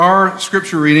Our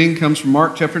scripture reading comes from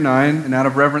Mark chapter 9, and out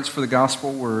of reverence for the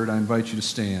gospel word, I invite you to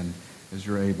stand as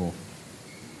you're able.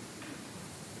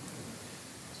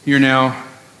 Hear now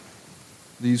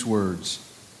these words.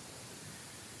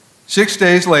 6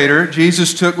 days later,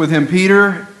 Jesus took with him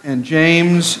Peter and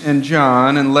James and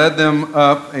John and led them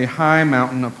up a high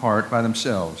mountain apart by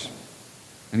themselves.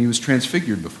 And he was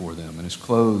transfigured before them, and his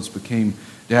clothes became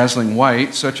dazzling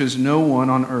white, such as no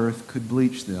one on earth could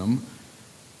bleach them.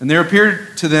 And there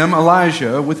appeared to them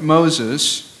Elijah with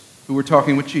Moses, who were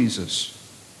talking with Jesus.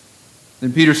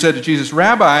 Then Peter said to Jesus,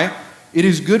 "Rabbi, it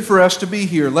is good for us to be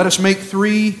here. Let us make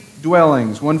 3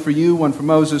 dwellings, one for you, one for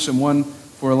Moses, and one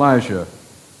for Elijah."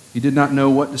 He did not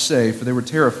know what to say, for they were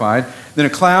terrified. Then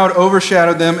a cloud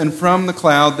overshadowed them, and from the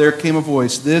cloud there came a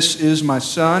voice, "This is my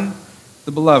Son,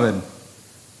 the Beloved.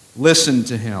 Listen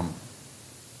to him."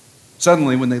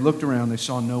 Suddenly, when they looked around, they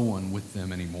saw no one with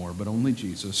them anymore, but only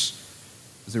Jesus.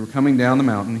 As they were coming down the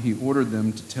mountain, he ordered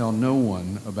them to tell no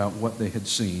one about what they had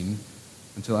seen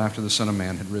until after the Son of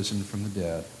Man had risen from the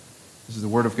dead. This is the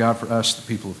word of God for us, the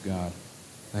people of God.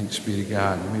 Thanks be to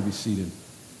God. You may be seated.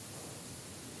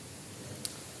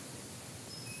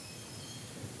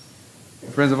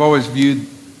 Friends, I've always viewed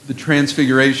the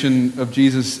transfiguration of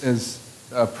Jesus as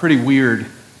a pretty weird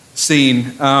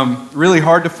scene. Really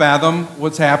hard to fathom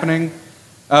what's happening.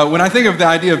 When I think of the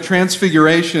idea of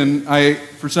transfiguration, I,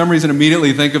 for some reason,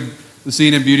 immediately think of the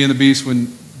scene in Beauty and the Beast when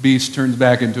Beast turns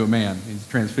back into a man. He's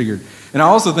transfigured. And I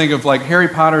also think of like Harry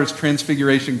Potter's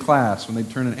transfiguration class when they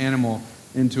turn an animal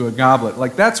into a goblet.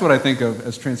 Like that's what I think of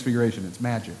as transfiguration. It's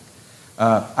magic.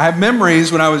 I have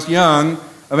memories when I was young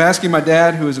of asking my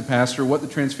dad, who is a pastor, what the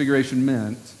transfiguration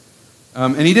meant.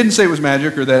 And he didn't say it was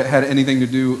magic or that it had anything to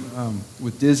do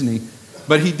with Disney.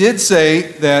 But he did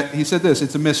say that, he said this,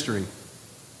 "It's a mystery."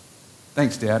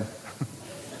 Thanks, Dad.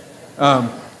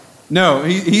 No,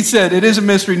 he said it is a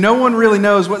mystery. No one really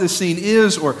knows what this scene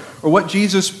is or what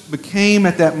Jesus became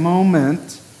at that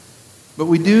moment. But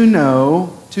we do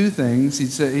know 2 things.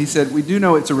 He said we do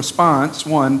know it's a response,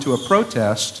 1, to a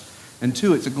protest, and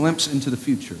 2, it's a glimpse into the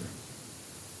future.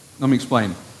 Let me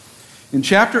explain. In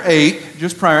chapter 8,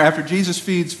 just prior, after Jesus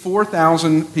feeds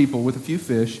 4,000 people with a few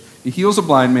fish, he heals a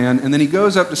blind man, and then he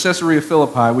goes up to Caesarea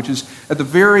Philippi, which is at the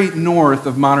very north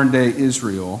of modern-day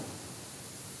Israel,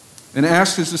 and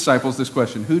asks his disciples this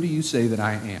question, "Who do you say that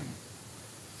I am?"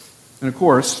 And of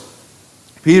course,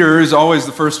 Peter is always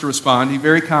the first to respond. He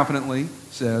very confidently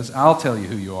says, "I'll tell you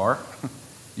who you are.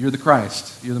 You're the Christ.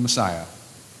 You're the Messiah."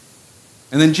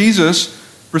 And then Jesus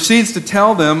proceeds to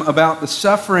tell them about the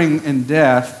suffering and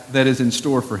death that is in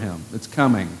store for him, that's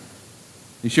coming.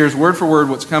 He shares word for word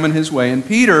what's coming his way. And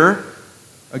Peter,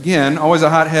 again, always a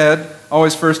hothead,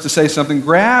 always first to say something,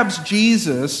 grabs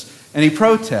Jesus and he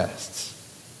protests.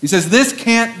 He says, "This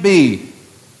can't be.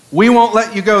 We won't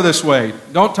let you go this way.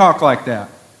 Don't talk like that.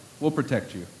 We'll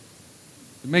protect you."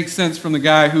 It makes sense from the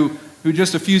guy who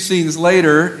just a few scenes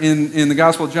later in the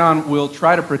Gospel of John will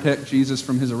try to protect Jesus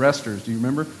from his arresters. Do you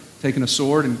remember? Taking a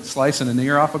sword and slicing an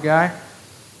ear off a guy.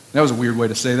 That was a weird way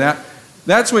to say that.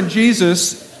 That's when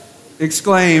Jesus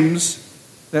exclaims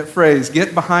that phrase,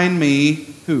 "Get behind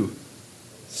me," who?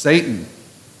 Satan.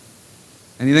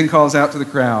 And he then calls out to the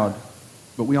crowd,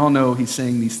 but we all know he's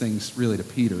saying these things really to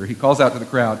Peter. He calls out to the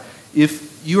crowd,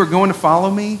 "If you are going to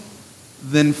follow me,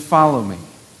 then follow me.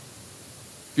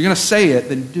 If you're going to say it,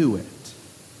 then do it,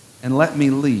 and let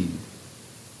me lead.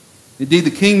 Indeed,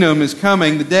 the kingdom is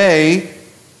coming. The day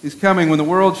is coming when the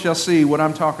world shall see what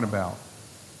I'm talking about.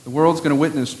 The world's going to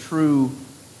witness true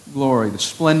glory, the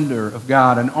splendor of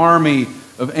God, an army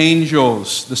of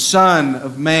angels, the Son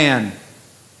of Man."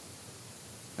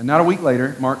 And not a week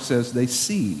later, Mark says, they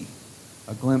see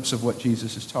a glimpse of what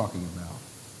Jesus is talking about.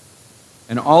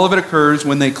 And all of it occurs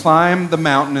when they climb the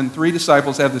mountain, and 3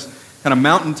 disciples have this kind of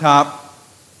mountaintop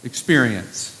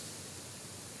experience.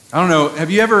 I don't know, have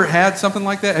you ever had something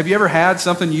like that? Have you ever had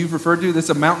something you've referred to that's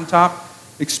a mountaintop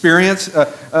experience,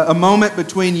 a moment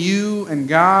between you and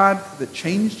God that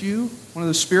changed you? One of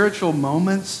those spiritual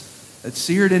moments that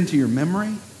seared into your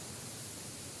memory?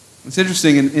 It's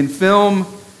interesting, in film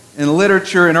and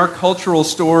literature, in our cultural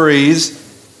stories,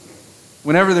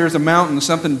 whenever there's a mountain,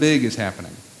 something big is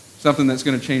happening. Something that's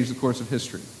going to change the course of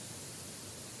history.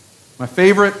 My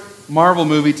favorite Marvel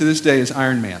movie to this day is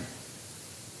Iron Man.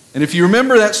 And if you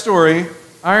remember that story,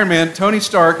 Iron Man, Tony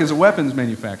Stark is a weapons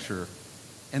manufacturer.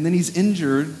 And then he's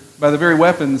injured by the very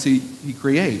weapons he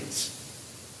creates.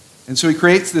 And so he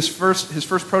creates his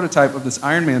first prototype of this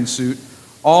Iron Man suit,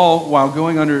 all while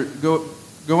going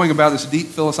about this deep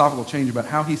philosophical change about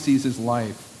how he sees his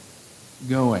life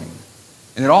going.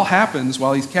 And it all happens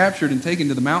while he's captured and taken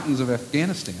to the mountains of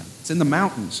Afghanistan. It's in the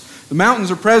mountains. The mountains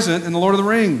are present in the Lord of the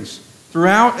Rings.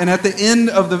 Throughout and at the end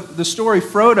of the story,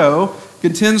 Frodo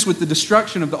contends with the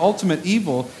destruction of the ultimate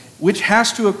evil, which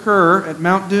has to occur at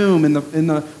Mount Doom in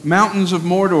the mountains of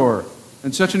Mordor.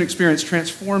 And such an experience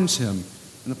transforms him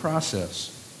in the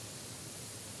process.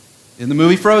 In the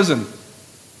movie Frozen,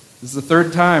 this is the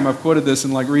third time I've quoted this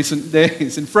in recent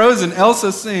days. In Frozen,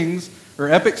 Elsa sings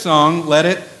her epic song, Let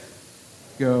It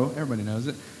Go. Everybody knows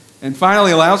it. And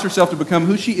finally allows herself to become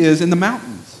who she is in the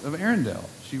mountains of Arendelle.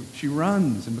 She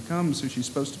runs and becomes who she's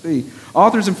supposed to be.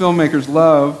 Authors and filmmakers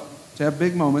love to have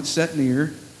big moments set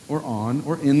near or on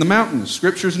or in the mountains.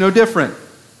 Scripture's no different.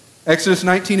 Exodus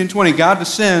 19 and 20, God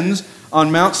descends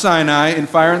on Mount Sinai in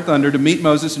fire and thunder to meet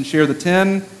Moses and share the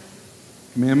 10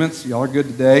 commandments. Y'all are good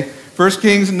today. 1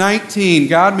 Kings 19,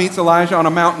 God meets Elijah on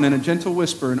a mountain in a gentle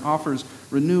whisper and offers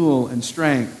renewal and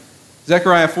strength.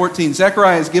 Zechariah 14,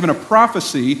 Zechariah is given a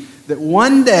prophecy that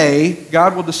one day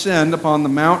God will descend upon the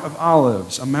Mount of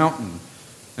Olives, a mountain,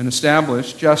 and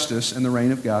establish justice and the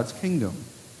reign of God's kingdom.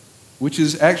 Which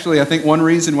is actually, I think, one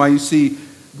reason why you see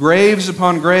graves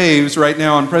upon graves right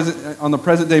now on the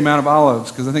present-day Mount of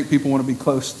Olives, because I think people want to be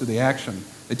close to the action.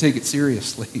 They take it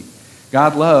seriously.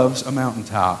 God loves a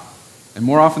mountaintop. And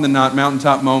more often than not,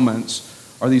 mountaintop moments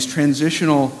are these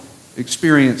transitional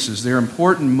experiences. They're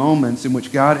important moments in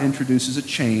which God introduces a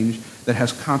change that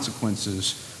has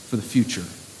consequences for the future.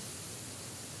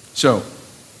 So,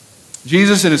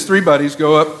 Jesus and his three buddies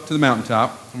go up to the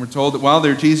mountaintop, and we're told that while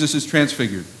there, Jesus is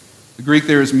transfigured. The Greek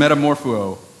there is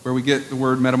metamorpho, where we get the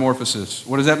word metamorphosis.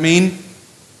 What does that mean?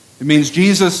 It means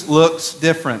Jesus looks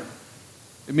different.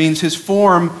 It means his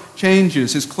form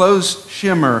changes, his clothes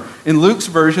shimmer. In Luke's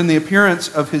version, the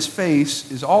appearance of his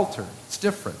face is altered. It's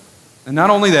different. And not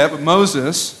only that, but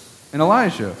Moses and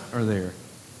Elijah are there.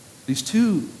 These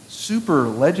two super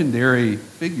legendary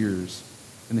figures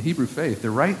in the Hebrew faith,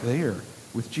 they're right there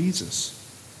with Jesus.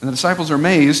 And the disciples are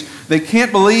amazed. They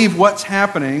can't believe what's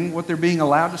happening, what they're being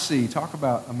allowed to see. Talk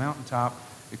about a mountaintop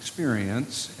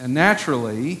experience. And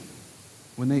naturally,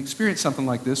 when they experience something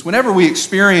like this, whenever we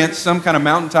experience some kind of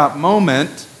mountaintop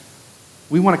moment,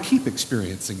 we want to keep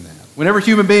experiencing that. Whenever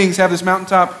human beings have this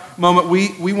mountaintop moment,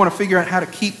 we want to figure out how to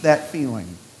keep that feeling.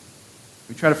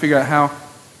 We try to figure out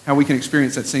how we can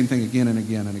experience that same thing again and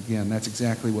again and again. That's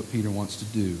exactly what Peter wants to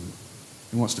do.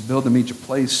 He wants to build them each a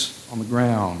place on the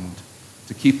ground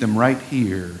to keep them right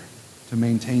here, to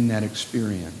maintain that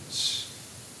experience.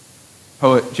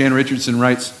 Poet Jan Richardson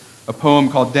writes a poem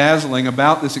called Dazzling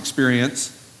about this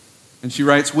experience. And she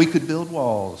writes, we could build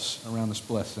walls around this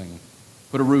blessing,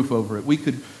 put a roof over it. We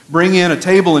could bring in a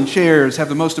table and chairs, have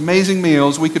the most amazing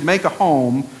meals. We could make a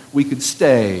home. We could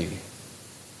stay.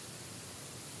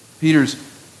 Peter's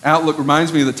outlook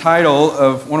reminds me of the title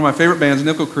of one of my favorite bands,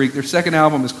 Nickel Creek. Their second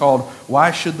album is called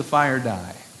Why Should the Fire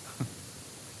Die?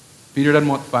 Peter doesn't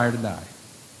want the fire to die.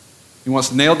 He wants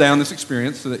to nail down this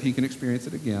experience so that he can experience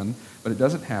it again, but it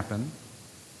doesn't happen.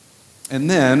 And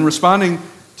then, responding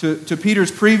to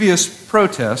Peter's previous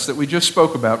protest that we just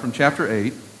spoke about from chapter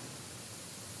 8,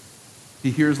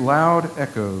 he hears loud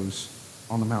echoes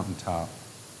on the mountaintop.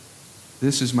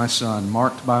 This is my son,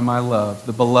 marked by my love,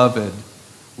 the beloved.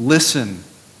 Listen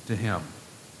to him.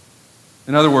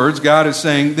 In other words, God is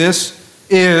saying, this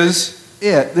is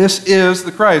it. This is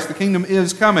the Christ. The kingdom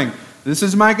is coming. This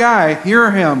is my guy. Hear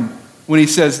him when he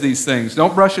says these things.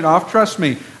 Don't brush it off. Trust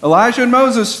me. Elijah and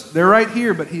Moses, they're right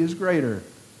here, but he is greater.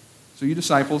 So you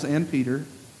disciples and Peter,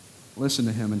 listen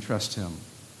to him and trust him.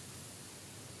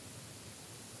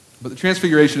 But the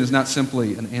transfiguration is not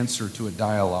simply an answer to a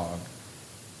dialogue,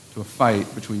 to a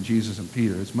fight between Jesus and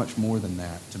Peter. It's much more than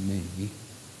that to me.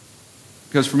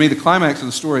 Because for me, the climax of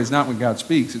the story is not when God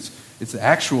speaks. It's the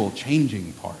actual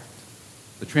changing part.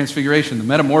 The transfiguration, the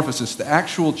metamorphosis, the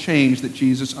actual change that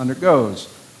Jesus undergoes.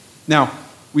 Now,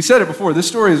 we said it before, this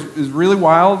story is really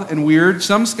wild and weird.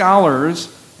 Some scholars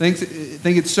think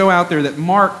it's so out there that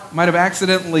Mark might have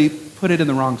accidentally put it in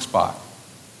the wrong spot.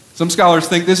 Some scholars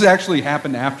think this actually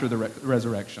happened after the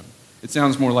resurrection. It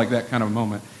sounds more like that kind of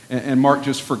moment. And Mark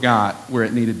just forgot where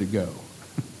it needed to go.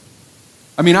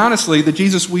 I mean, honestly, the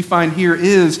Jesus we find here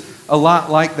is a lot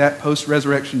like that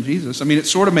post-resurrection Jesus. I mean, it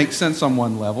sort of makes sense on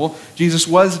one level. Jesus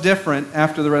was different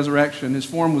after the resurrection. His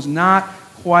form was not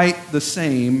quite the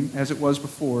same as it was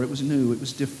before. It was new. It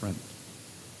was different.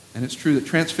 And it's true that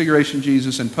transfiguration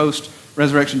Jesus and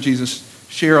post-resurrection Jesus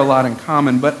share a lot in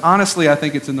common. But honestly, I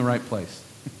think it's in the right place.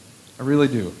 I really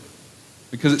do.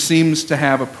 Because it seems to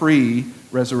have a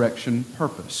pre-resurrection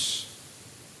purpose.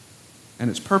 And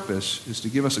its purpose is to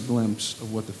give us a glimpse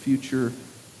of what the future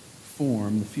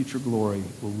form, the future glory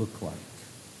will look like.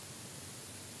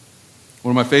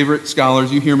 One of my favorite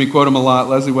scholars, you hear me quote him a lot,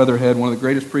 Leslie Weatherhead, one of the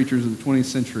greatest preachers of the 20th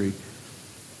century.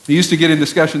 He used to get in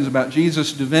discussions about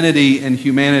Jesus' divinity and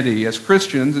humanity. As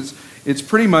Christians, it's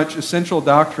pretty much essential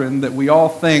doctrine that we all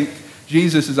think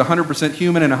Jesus is 100%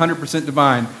 human and 100%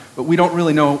 divine, but we don't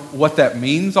really know what that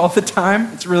means all the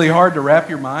time. It's really hard to wrap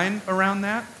your mind around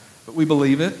that, but we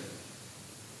believe it.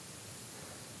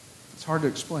 It's hard to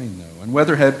explain, though. And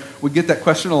Weatherhead would get that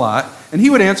question a lot, and he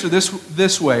would answer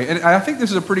this way. And I think this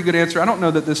is a pretty good answer. I don't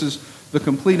know that this is the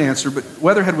complete answer, but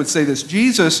Weatherhead would say this: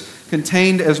 Jesus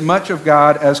contained as much of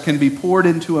God as can be poured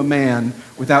into a man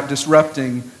without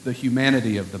disrupting the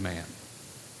humanity of the man.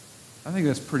 I think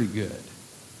that's pretty good.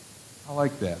 I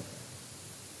like that.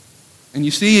 And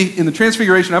you see, in the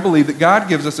Transfiguration, I believe that God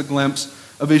gives us a glimpse,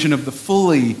 a vision of the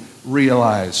fully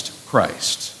realized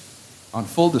Christ on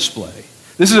full display.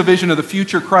 This is a vision of the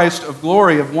future Christ of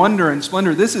glory, of wonder and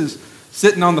splendor. This is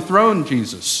sitting on the throne,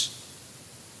 Jesus.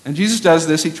 And Jesus does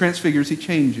this. He transfigures, he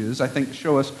changes, I think, to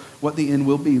show us what the end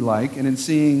will be like. And in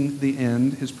seeing the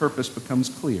end, his purpose becomes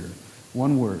clear.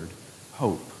 One word: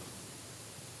 hope.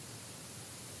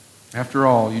 After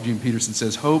all, Eugene Peterson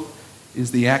says, hope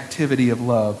is the activity of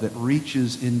love that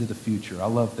reaches into the future. I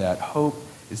love that. Hope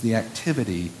is the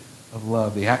activity of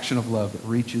love, the action of love that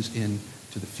reaches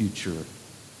into the future.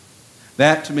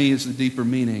 That, to me, is the deeper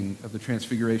meaning of the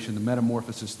Transfiguration, the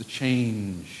metamorphosis, the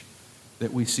change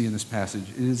that we see in this passage.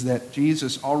 It is that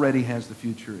Jesus already has the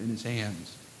future in his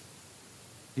hands.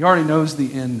 He already knows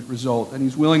the end result, and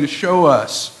he's willing to show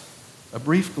us a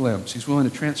brief glimpse. He's willing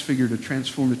to transfigure, to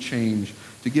transform, to change,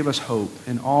 to give us hope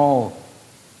in all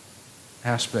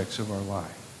aspects of our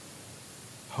life.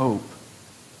 Hope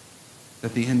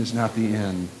that the end is not the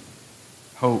end.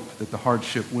 Hope that the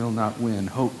hardship will not win.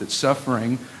 Hope that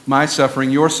suffering, my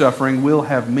suffering, your suffering, will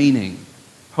have meaning.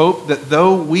 Hope that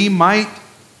though we might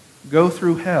go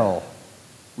through hell,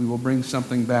 we will bring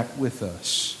something back with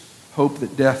us. Hope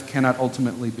that death cannot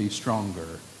ultimately be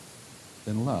stronger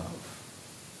than love.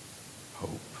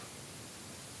 Hope.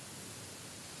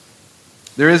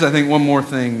 There is, I think, one more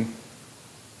thing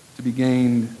to be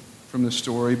gained from this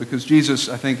story, because Jesus,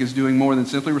 I think, is doing more than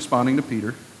simply responding to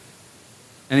Peter.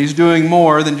 And he's doing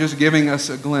more than just giving us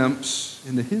a glimpse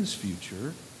into his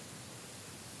future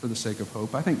for the sake of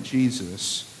hope. I think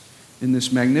Jesus, in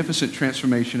this magnificent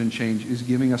transformation and change, is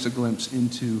giving us a glimpse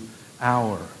into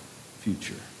our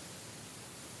future.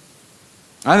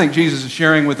 I think Jesus is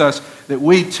sharing with us that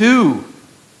we too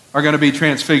are going to be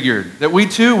transfigured, that we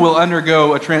too will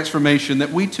undergo a transformation,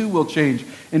 that we too will change.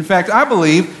 In fact, I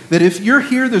believe that if you're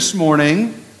here this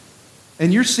morning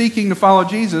and you're seeking to follow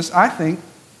Jesus, I think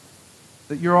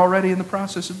that you're already in the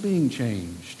process of being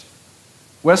changed.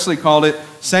 Wesley called it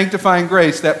sanctifying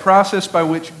grace, that process by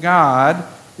which God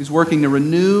is working to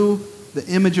renew the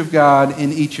image of God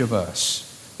in each of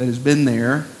us that has been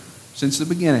there since the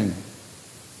beginning.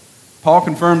 Paul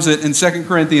confirms it in 2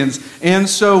 Corinthians, and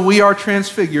so we are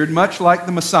transfigured, much like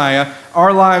the Messiah,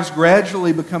 our lives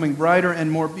gradually becoming brighter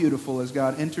and more beautiful as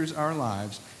God enters our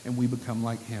lives and we become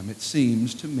like him. It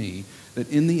seems to me that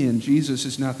in the end, Jesus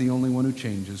is not the only one who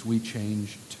changes. We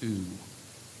change too.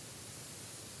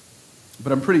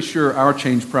 But I'm pretty sure our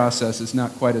change process is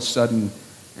not quite as sudden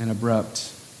and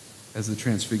abrupt as the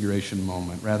transfiguration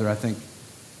moment. Rather, I think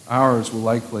ours will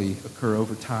likely occur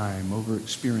over time, over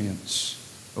experience,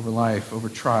 over life, over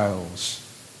trials,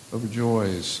 over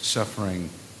joys, suffering,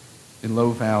 in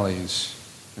low valleys,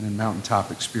 and in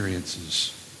mountaintop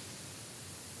experiences.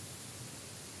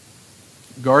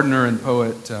 Gardener and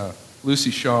poet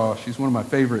Lucy Shaw, she's one of my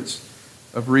favorites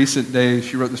of recent days.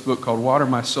 She wrote this book called Water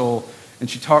My Soul, and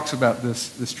she talks about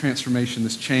this transformation,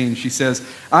 this change. She says,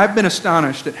 I've been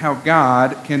astonished at how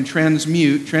God can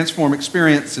transform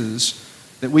experiences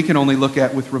that we can only look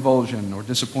at with revulsion or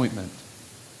disappointment.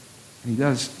 And he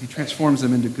does. He transforms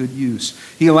them into good use.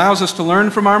 He allows us to learn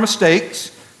from our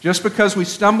mistakes. Just because we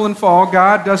stumble and fall,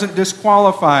 God doesn't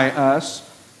disqualify us,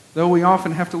 though we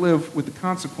often have to live with the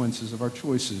consequences of our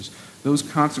choices. Those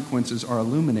consequences are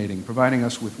illuminating, providing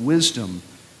us with wisdom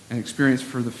and experience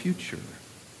for the future.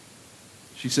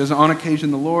 She says, on occasion,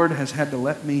 the Lord has had to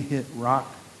let me hit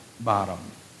rock bottom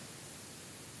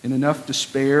in enough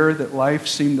despair that life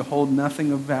seemed to hold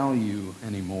nothing of value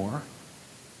anymore.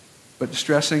 But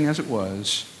distressing as it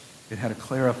was, it had a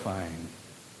clarifying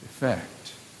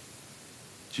effect.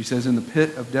 She says, in the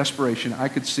pit of desperation, I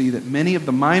could see that many of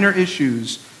the minor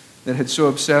issues that had so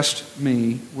obsessed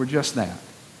me were just that.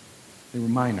 They were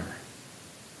minor.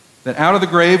 That out of the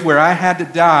grave where I had to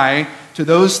die to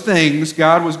those things,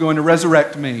 God was going to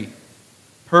resurrect me,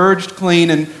 purged, clean,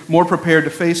 and more prepared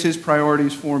to face his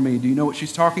priorities for me. Do you know what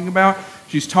she's talking about?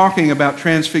 She's talking about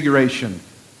transfiguration.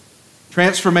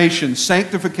 transformation,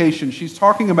 sanctification. She's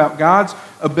talking about God's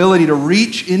ability to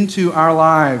reach into our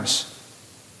lives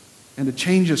and to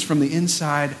change us from the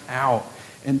inside out.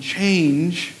 And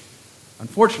change,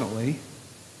 unfortunately,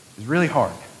 is really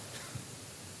hard.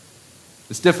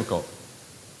 It's difficult.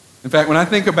 In fact, when I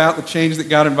think about the change that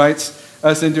God invites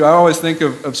us into, I always think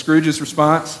of Scrooge's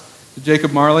response to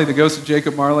Jacob Marley, the ghost of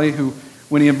Jacob Marley, who,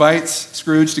 when he invites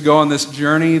Scrooge to go on this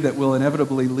journey that will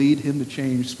inevitably lead him to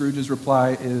change, Scrooge's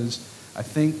reply is, "I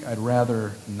think I'd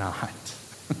rather not."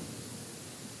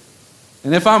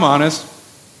 And if I'm honest,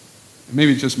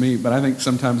 maybe it's just me, but I think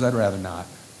sometimes I'd rather not.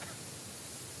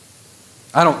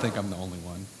 I don't think I'm the only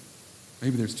one.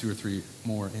 Maybe there's 2 or 3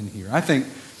 more in here. I think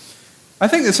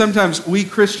that sometimes we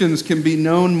Christians can be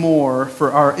known more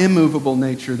for our immovable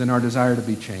nature than our desire to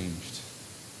be changed.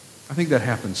 I think that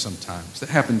happens sometimes. That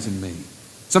happens in me.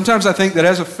 Sometimes I think that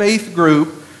as a faith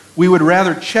group, we would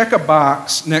rather check a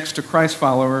box next to Christ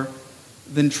follower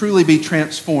than truly be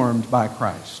transformed by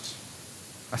Christ.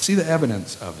 I see the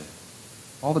evidence of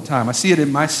it all the time. I see it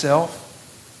in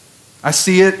myself. I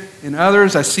see it in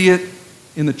others. I see it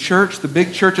in the church, the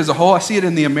big church as a whole. I see it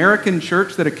in the American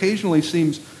church that occasionally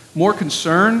seems more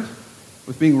concerned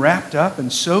with being wrapped up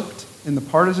and soaked in the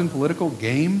partisan political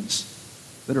games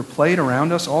that are played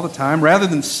around us all the time, rather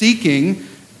than seeking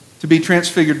to be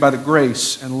transfigured by the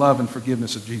grace and love and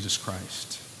forgiveness of Jesus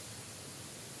Christ.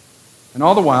 And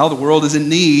all the while, the world is in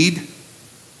need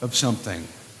of something.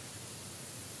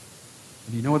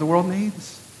 And you know what the world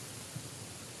needs?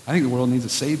 I think the world needs a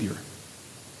Savior.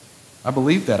 I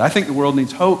believe that. I think the world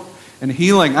needs hope and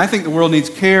healing. I think the world needs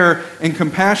care and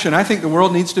compassion. I think the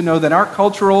world needs to know that our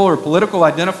cultural or political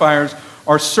identifiers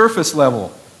are surface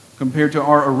level compared to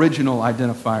our original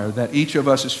identifier, that each of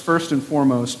us is first and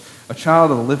foremost a child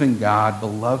of the living God,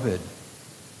 beloved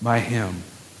by Him.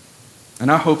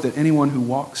 And I hope that anyone who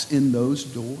walks in those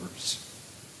doors,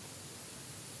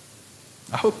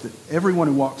 I hope that everyone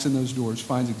who walks in those doors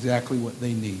finds exactly what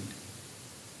they need.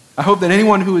 I hope that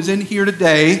anyone who is in here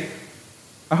today,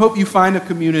 I hope you find a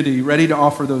community ready to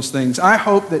offer those things. I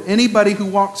hope that anybody who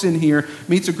walks in here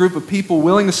meets a group of people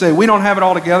willing to say, we don't have it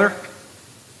all together,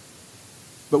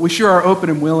 but we sure are open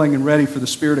and willing and ready for the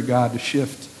Spirit of God to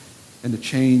shift and to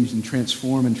change and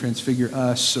transform and transfigure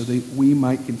us so that we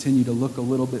might continue to look a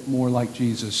little bit more like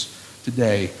Jesus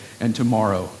today and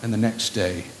tomorrow and the next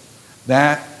day.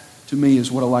 That, to me,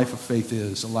 is what a life of faith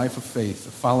is, a life of faith,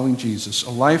 of following Jesus. A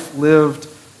life lived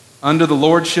under the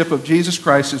lordship of Jesus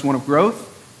Christ is one of growth.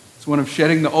 It's one of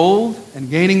shedding the old and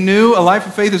gaining new. A life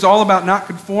of faith is all about not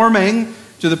conforming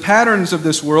to the patterns of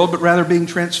this world, but rather being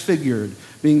transfigured,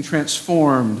 being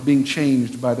transformed, being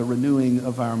changed by the renewing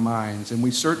of our minds. And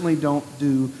we certainly don't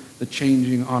do the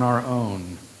changing on our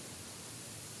own.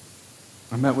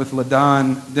 I met with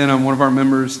LaDon Denham, one of our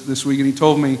members, this week, and he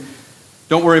told me,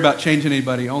 don't worry about changing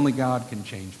anybody. Only God can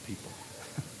change people.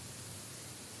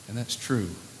 And that's true.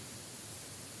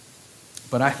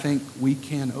 But I think we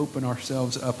can open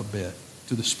ourselves up a bit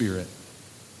to the Spirit.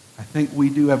 I think we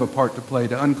do have a part to play,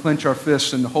 to unclench our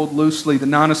fists and to hold loosely the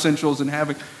non-essentials and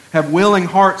have willing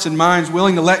hearts and minds,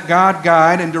 willing to let God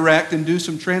guide and direct and do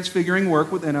some transfiguring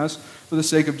work within us for the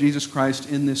sake of Jesus Christ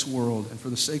in this world and for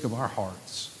the sake of our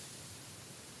hearts.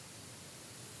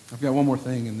 I've got one more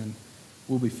thing and then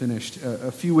we'll be finished.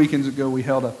 A few weekends ago, we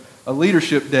held a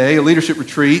leadership day, a leadership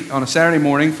retreat on a Saturday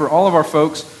morning for all of our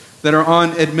folks that are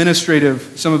on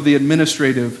some of the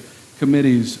administrative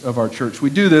committees of our church. We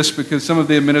do this because some of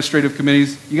the administrative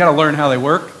committees, you got to learn how they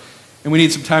work, and we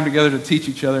need some time together to teach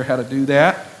each other how to do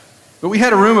that. But we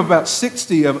had a room of about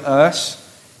 60 of us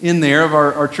in there, of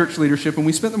our church leadership, and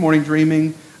we spent the morning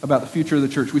dreaming about the future of the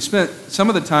church. We spent some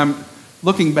of the time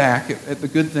looking back at the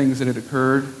good things that had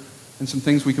occurred and some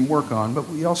things we can work on, but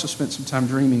we also spent some time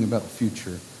dreaming about the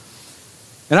future.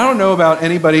 And I don't know about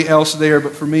anybody else there,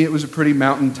 but for me it was a pretty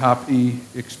mountaintop-y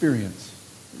experience.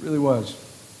 It really was.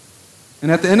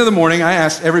 And at the end of the morning, I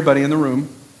asked everybody in the room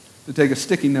to take a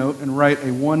sticky note and write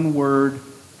a one-word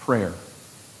prayer.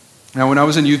 Now, when I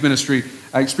was in youth ministry,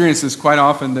 I experienced this quite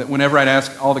often, that whenever I'd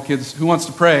ask all the kids, who wants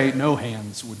to pray, no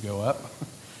hands would go up.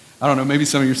 I don't know, maybe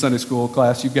some of your Sunday school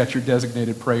class, you've got your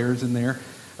designated prayers in there.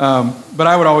 But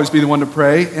I would always be the one to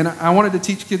pray, and I wanted to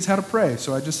teach kids how to pray.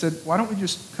 So I just said, why don't we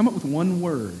just come up with one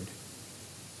word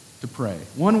to pray?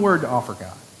 One word to offer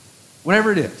God.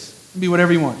 Whatever it is. It can be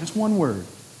whatever you want. Just one word.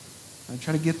 I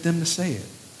try to get them to say it.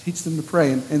 Teach them to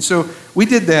pray. And so we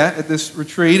did that at this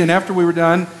retreat, and after we were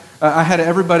done, I had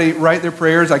everybody write their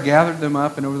prayers. I gathered them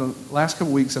up, and over the last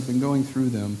couple weeks, I've been going through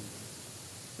them.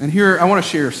 And here, I want to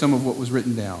share some of what was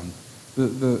written down.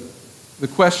 The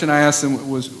question I asked them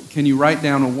was, can you write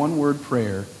down a one-word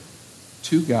prayer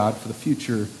to God for the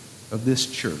future of this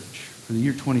church for the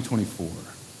year 2024.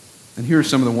 And here are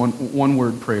some of the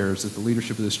one-word prayers that the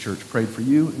leadership of this church prayed for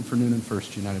you and for Noonan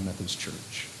First United Methodist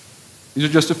Church. These are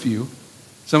just a few.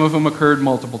 Some of them occurred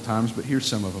multiple times, but here's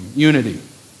some of them. Unity,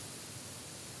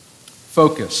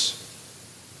 focus,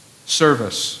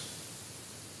 service,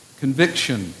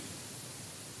 conviction,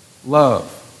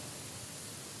 love,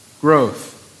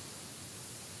 growth,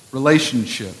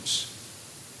 relationships,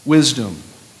 wisdom,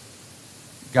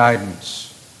 guidance,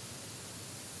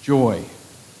 joy,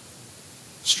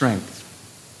 strength,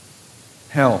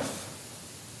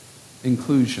 health,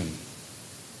 inclusion,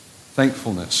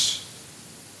 thankfulness,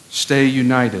 stay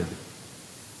united,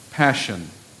 passion,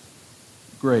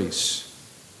 grace,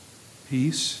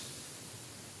 peace,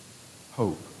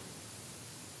 hope.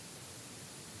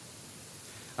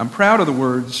 I'm proud of the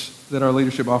words that our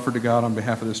leadership offered to God on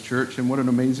behalf of this church, and what an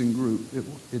amazing group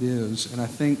it is. And I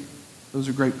think those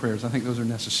are great prayers. I think those are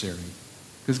necessary.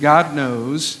 Because God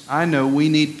knows, I know, we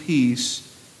need peace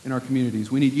in our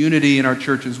communities. We need unity in our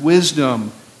churches,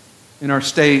 wisdom in our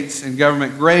states and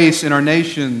government, grace in our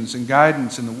nations, and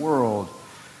guidance in the world.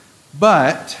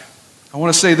 But I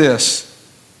want to say this.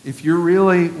 If you're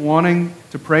really wanting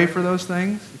to pray for those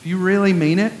things, if you really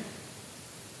mean it,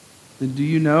 then do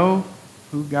you know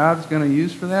who God's going to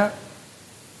use for that?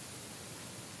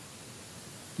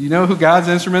 Do you know who God's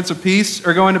instruments of peace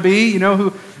are going to be? You know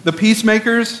who the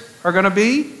peacemakers are going to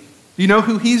be? Do you know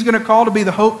who He's going to call to be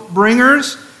the hope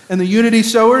bringers and the unity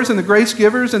sowers and the grace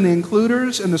givers and the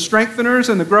includers and the strengtheners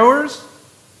and the growers?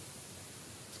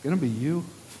 It's going to be you.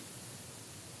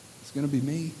 It's going to be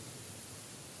me.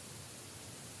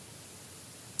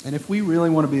 And if we really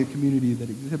want to be a community that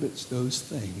exhibits those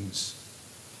things,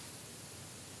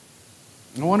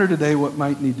 I wonder today what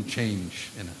might need to change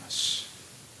in us,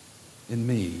 in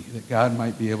me, that God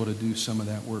might be able to do some of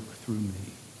that work through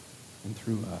me and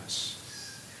through us.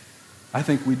 I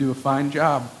think we do a fine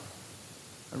job.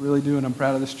 I really do, and I'm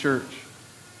proud of this church.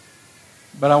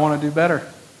 But I want to do better.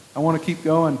 I want to keep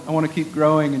going. I want to keep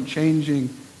growing and changing.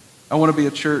 I want to be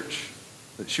a church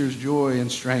that shares joy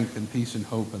and strength and peace and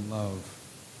hope and love.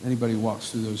 Anybody who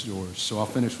walks through those doors. So I'll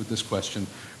finish with this question.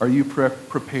 Are you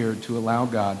prepared to allow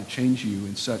God to change you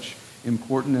in such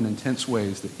important and intense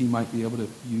ways that He might be able to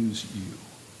use you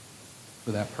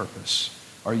for that purpose?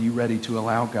 Are you ready to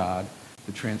allow God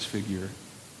to transfigure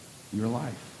your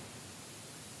life?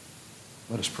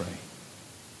 Let us pray.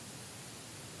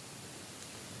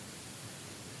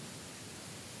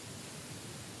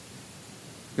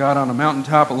 God, on a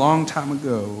mountaintop a long time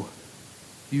ago,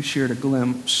 you shared a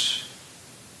glimpse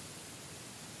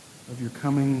of your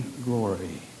coming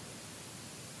glory.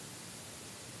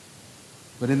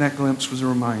 But in that glimpse was a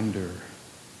reminder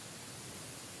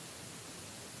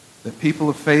that people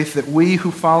of faith, that we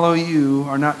who follow you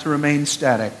are not to remain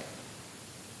static,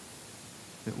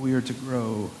 that we are to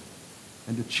grow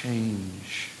and to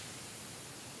change.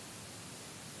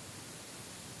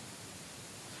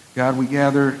 God, we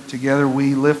gather together,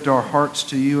 we lift our hearts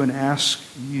to you and ask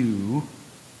you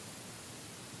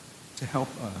to help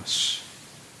us.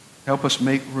 Help us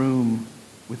make room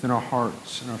within our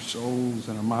hearts and our souls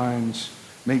and our minds.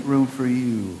 Make room for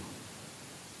you,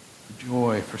 for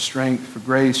joy, for strength, for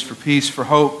grace, for peace, for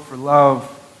hope, for love,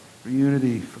 for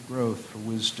unity, for growth, for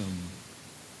wisdom.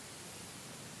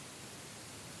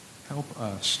 Help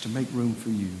us to make room for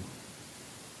you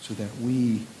so that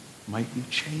we might be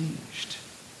changed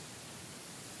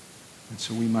and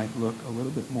so we might look a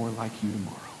little bit more like you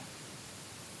tomorrow.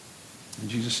 In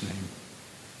Jesus' name,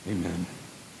 amen.